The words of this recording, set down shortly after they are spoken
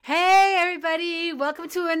everybody. Welcome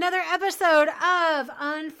to another episode of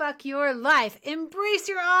Unfuck Your Life. Embrace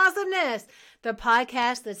Your Awesomeness, the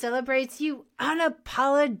podcast that celebrates you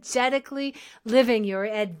unapologetically living your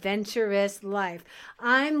adventurous life.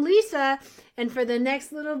 I'm Lisa, and for the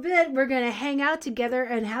next little bit, we're going to hang out together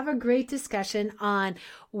and have a great discussion on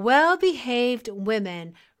well-behaved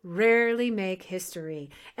women rarely make history,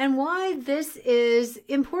 and why this is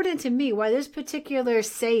important to me, why this particular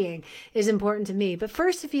saying is important to me. But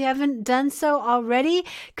first, if you haven't done so already,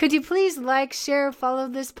 could you please like, share, follow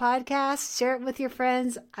this podcast, share it with your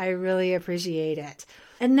friends? I really appreciate it.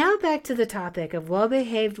 And now back to the topic of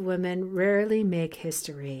well-behaved women rarely make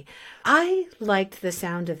history. I liked the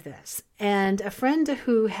sound of this, and a friend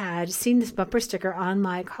who had seen this bumper sticker on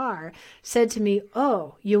my car said to me,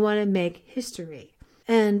 "Oh, you want to make history?"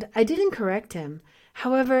 And I didn't correct him.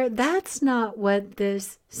 However, that's not what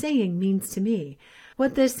this saying means to me.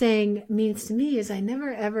 What this saying means to me is I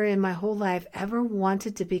never ever in my whole life ever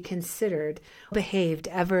wanted to be considered behaved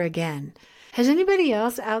ever again. Has anybody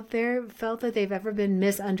else out there felt that they've ever been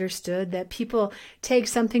misunderstood, that people take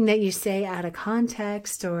something that you say out of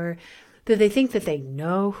context, or that they think that they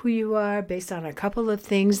know who you are based on a couple of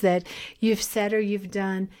things that you've said or you've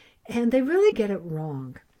done, and they really get it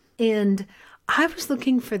wrong? And I was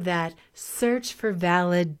looking for that search for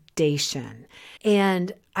validation,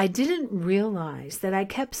 and I didn't realize that I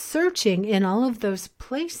kept searching in all of those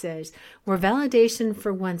places where validation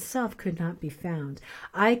for oneself could not be found.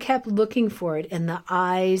 I kept looking for it in the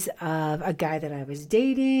eyes of a guy that I was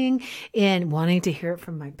dating, and wanting to hear it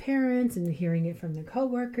from my parents and hearing it from the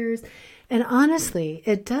coworkers. And honestly,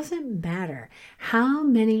 it doesn't matter how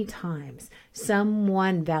many times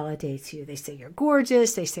someone validates you. They say you're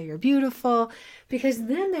gorgeous, they say you're beautiful, because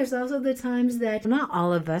then there's also the times that not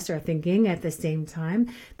all of us are thinking at the same time.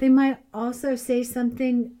 They might also say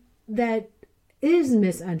something that is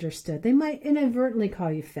misunderstood. They might inadvertently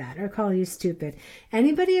call you fat or call you stupid.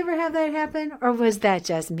 Anybody ever have that happen? Or was that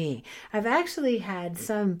just me? I've actually had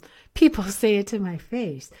some people say it to my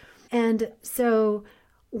face. And so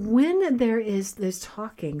when there is this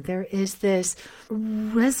talking, there is this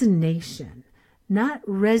resonation, not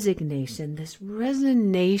resignation, this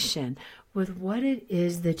resonation with what it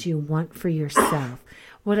is that you want for yourself.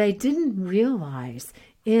 What I didn't realize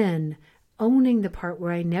in owning the part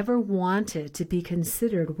where I never wanted to be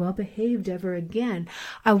considered well-behaved ever again,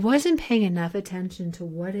 I wasn't paying enough attention to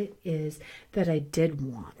what it is that I did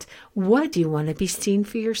want. What do you want to be seen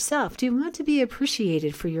for yourself? Do you want to be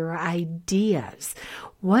appreciated for your ideas?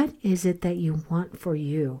 What is it that you want for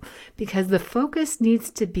you? Because the focus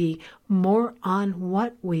needs to be more on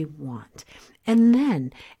what we want. And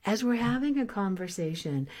then, as we're having a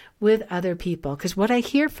conversation with other people, because what I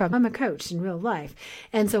hear from, I'm a coach in real life,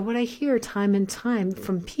 and so what I hear time and time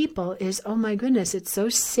from people is, oh my goodness, it's so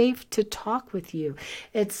safe to talk with you.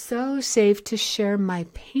 It's so safe to share my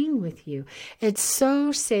pain with you. It's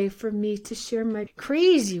so safe for me to share my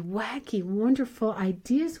crazy, wacky, wonderful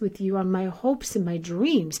ideas with you on my hopes and my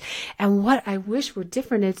dreams and what I wish were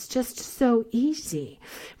different. It's just so easy.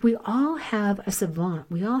 We all have a savant.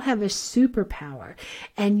 We all have a superpower,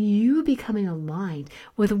 and you becoming aligned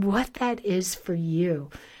with what that is for you.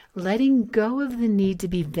 Letting go of the need to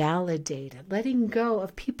be validated, letting go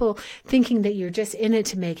of people thinking that you're just in it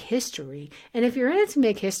to make history. And if you're in it to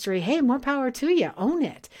make history, hey, more power to you. Own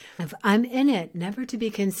it. If I'm in it never to be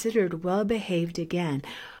considered well-behaved again,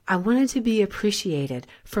 I wanted to be appreciated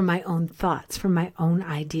for my own thoughts, for my own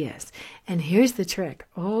ideas. And here's the trick.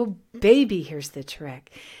 Oh, baby, here's the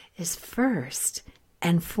trick. Is first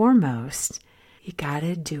and foremost, you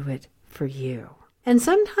gotta do it for you. And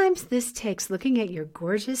sometimes this takes looking at your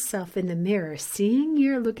gorgeous self in the mirror,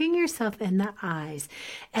 looking yourself in the eyes,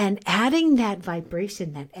 and adding that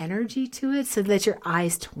vibration, that energy to it so that your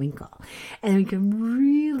eyes twinkle. And you can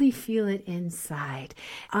really feel it inside.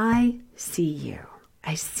 I see you.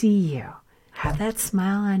 I see you. Have that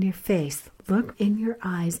smile on your face. Look in your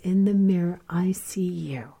eyes in the mirror. I see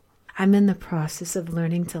you. I'm in the process of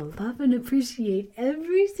learning to love and appreciate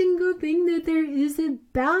every single thing that there is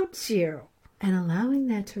about you, and allowing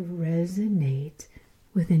that to resonate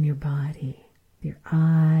within your body, your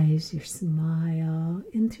eyes, your smile,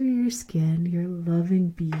 into your skin, your loving,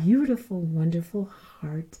 beautiful, wonderful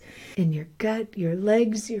heart, in your gut, your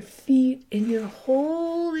legs, your feet, in your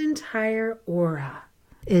whole entire aura.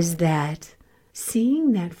 Is that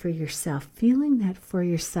seeing that for yourself, feeling that for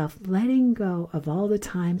yourself, letting go of all the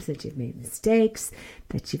times that you've made mistakes,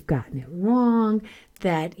 that you've gotten it wrong,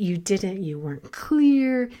 that you weren't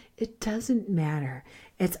clear. It doesn't matter.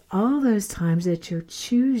 It's all those times that you're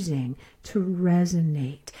choosing to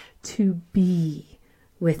resonate, to be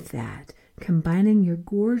with that, combining your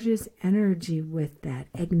gorgeous energy with that,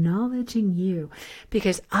 acknowledging you,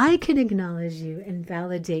 because I can acknowledge you and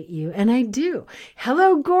validate you, and I do.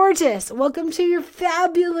 Hello, gorgeous. Welcome to your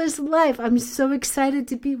fabulous life. I'm so excited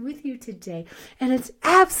to be with you today, and it's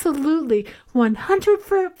absolutely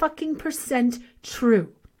 100%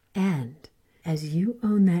 true. And as you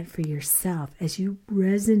own that for yourself, as you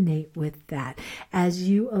resonate with that, as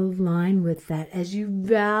you align with that, as you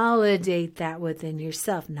validate that within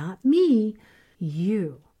yourself, not me,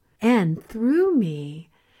 you. And through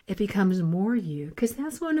me, it becomes more you, because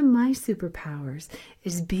that's one of my superpowers,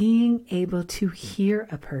 is being able to hear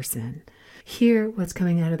a person, hear what's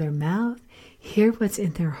coming out of their mouth, hear what's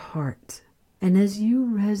in their heart. And as you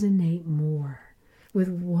resonate more with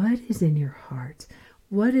what is in your heart,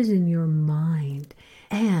 what is in your mind,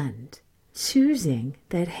 and choosing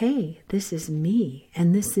that, hey, this is me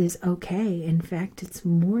and this is okay. In fact, it's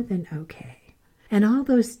more than okay. And all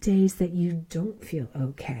those days that you don't feel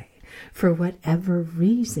okay, for whatever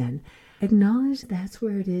reason, acknowledge that's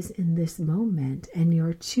where it is in this moment, and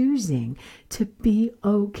you're choosing to be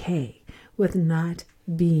okay with not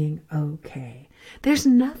being okay. There's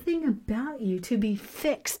nothing about you to be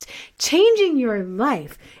fixed. Changing your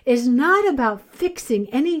life is not about fixing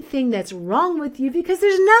anything that's wrong with you, because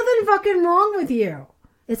there's nothing fucking wrong with you.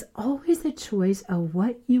 It's always a choice of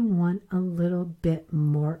what you want a little bit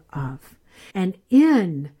more of. And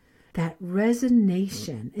in that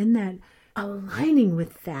resonation, in that aligning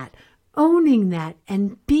with that, owning that,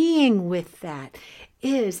 and being with that,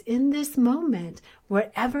 is in this moment,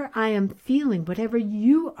 whatever I am feeling, whatever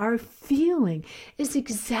you are feeling is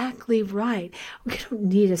exactly right. We don't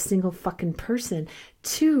need a single fucking person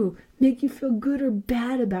to make you feel good or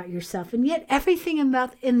bad about yourself. And yet everything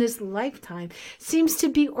about in this lifetime seems to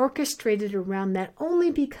be orchestrated around that, only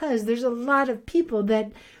because there's a lot of people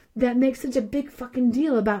that make such a big fucking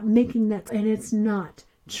deal about making that, and it's not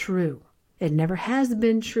true. It never has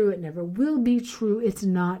been true. It never will be true. It's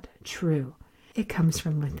not true. It comes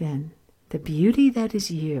from within. The beauty that is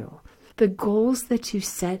you, the goals that you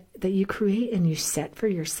set, that you create and you set for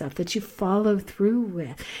yourself, that you follow through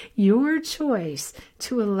with, your choice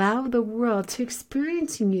to allow the world to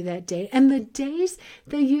experiencing you that day, and the days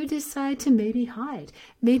that you decide to maybe hide,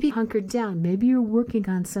 maybe hunker down, maybe you're working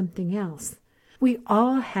on something else. We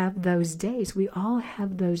all have those days. We all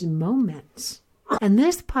have those moments. And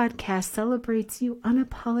this podcast celebrates you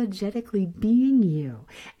unapologetically being you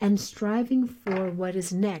and striving for what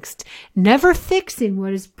is next, never fixing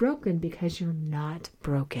what is broken, because you're not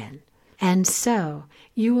broken. And so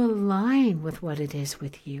you align with what it is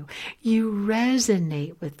with you. You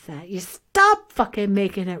resonate with that. You stop fucking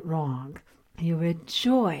making it wrong. You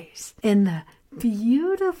rejoice in the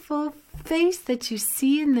beautiful face that you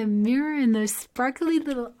see in the mirror, and those sparkly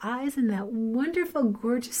little eyes and that wonderful,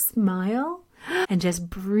 gorgeous smile. And just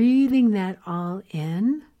breathing that all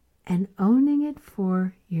in and owning it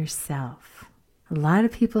for yourself. A lot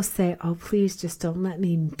of people say, oh, please just don't let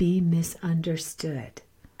me be misunderstood.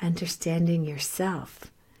 Understanding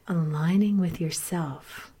yourself, aligning with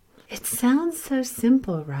yourself. It sounds so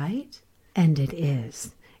simple, right? And it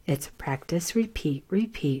is. It's practice,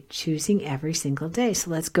 repeat, choosing every single day.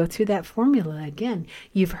 So let's go through that formula again.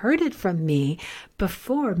 You've heard it from me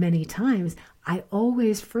before many times. I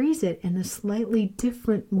always phrase it in a slightly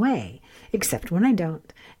different way, except when I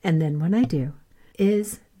don't. And then when I do,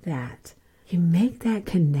 is that you make that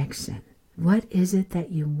connection. What is it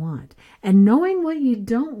that you want? And knowing what you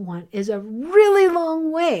don't want is a really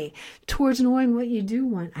long way towards knowing what you do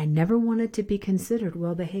want. I never wanted to be considered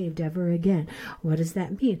well-behaved ever again. What does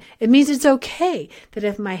that mean? It means it's okay that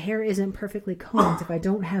if my hair isn't perfectly combed, if I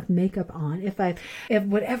don't have makeup on, if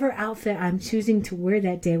whatever outfit I'm choosing to wear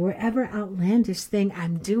that day, whatever outlandish thing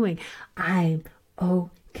I'm doing, I'm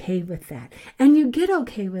okay with that. And you get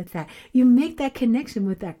okay with that. You make that connection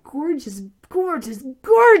with that gorgeous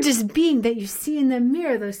being that you see in the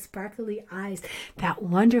mirror, those sparkly eyes, that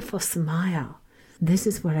wonderful smile. This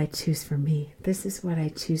is what I choose for me. This is what I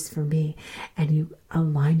choose for me. And you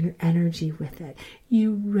align your energy with it.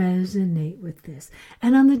 You resonate with this.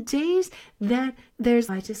 And on the days that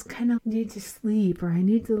I just kind of need to sleep, or I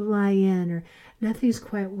need to lie in, or nothing's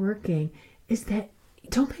quite working, is that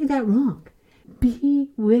don't make that wrong. Be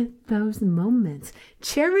with those moments.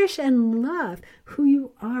 Cherish and love who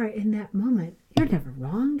you are in that moment. You're never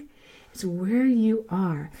wrong. It's where you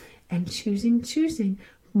are, and choosing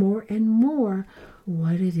more and more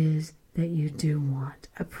what it is that you do want.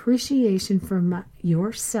 Appreciation for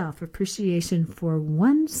yourself, appreciation for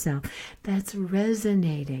oneself, that's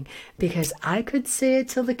resonating. Because I could say it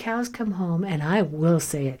till the cows come home, and I will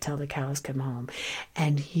say it till the cows come home.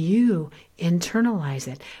 And you internalize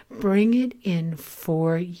it. Bring it in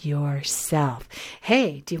for yourself.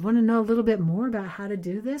 Hey, do you want to know a little bit more about how to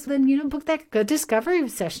do this? Then, book that discovery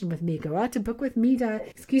session with me. Go out to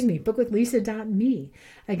bookwithlisa.me.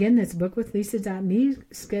 Again, that's bookwithlisa.me.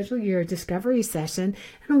 Schedule your discovery session,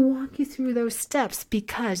 and I'll walk you through those steps,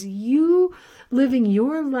 because you living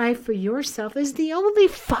your life for yourself is the only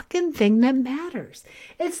fucking thing that matters.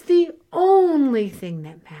 It's the only thing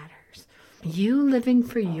that matters. You living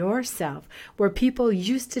for yourself, where people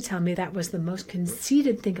used to tell me that was the most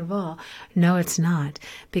conceited thing of all. No, it's not,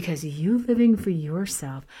 because you living for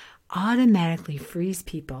yourself automatically frees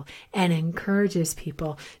people and encourages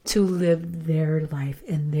people to live their life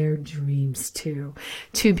and their dreams too,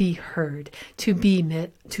 to be heard, to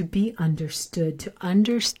be understood, to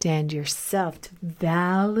understand yourself, to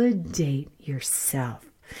validate yourself.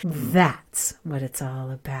 That's what it's all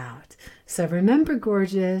about. So remember,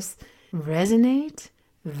 gorgeous, resonate,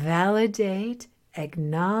 validate,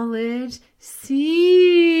 acknowledge,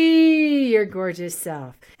 see your gorgeous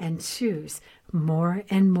self, and choose more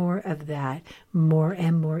and more of that, more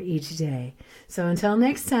and more each day. So until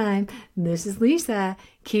next time, this is Lisa.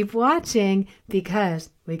 Keep watching,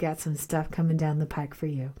 because we got some stuff coming down the pike for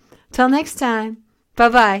you. Till next time,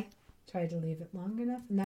 bye-bye. Tried to leave it long enough.